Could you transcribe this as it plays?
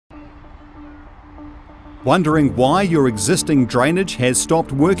Wondering why your existing drainage has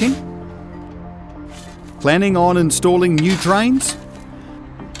stopped working? Planning on installing new drains?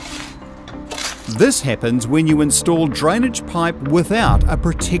 This happens when you install drainage pipe without a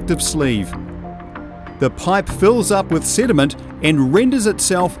protective sleeve. The pipe fills up with sediment and renders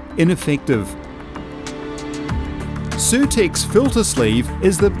itself ineffective. Cirtex FilterSleeve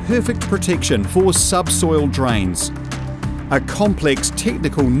is the perfect protection for subsoil drains. A complex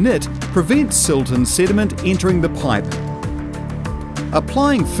technical knit prevents silt and sediment entering the pipe.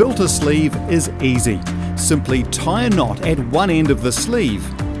 Applying FilterSleeve is easy. Simply tie a knot at one end of the sleeve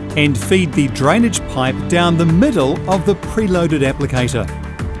and feed the drainage pipe down the middle of the preloaded applicator.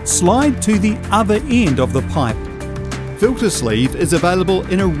 Slide to the other end of the pipe. FilterSleeve is available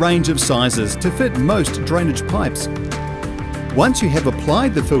in a range of sizes to fit most drainage pipes. Once you have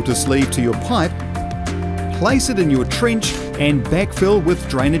applied the FilterSleeve to your pipe, place it in your trench and backfill with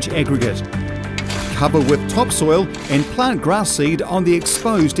drainage aggregate. Cover with topsoil and plant grass seed on the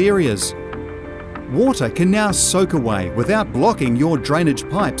exposed areas. Water can now soak away without blocking your drainage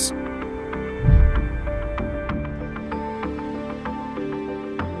pipes.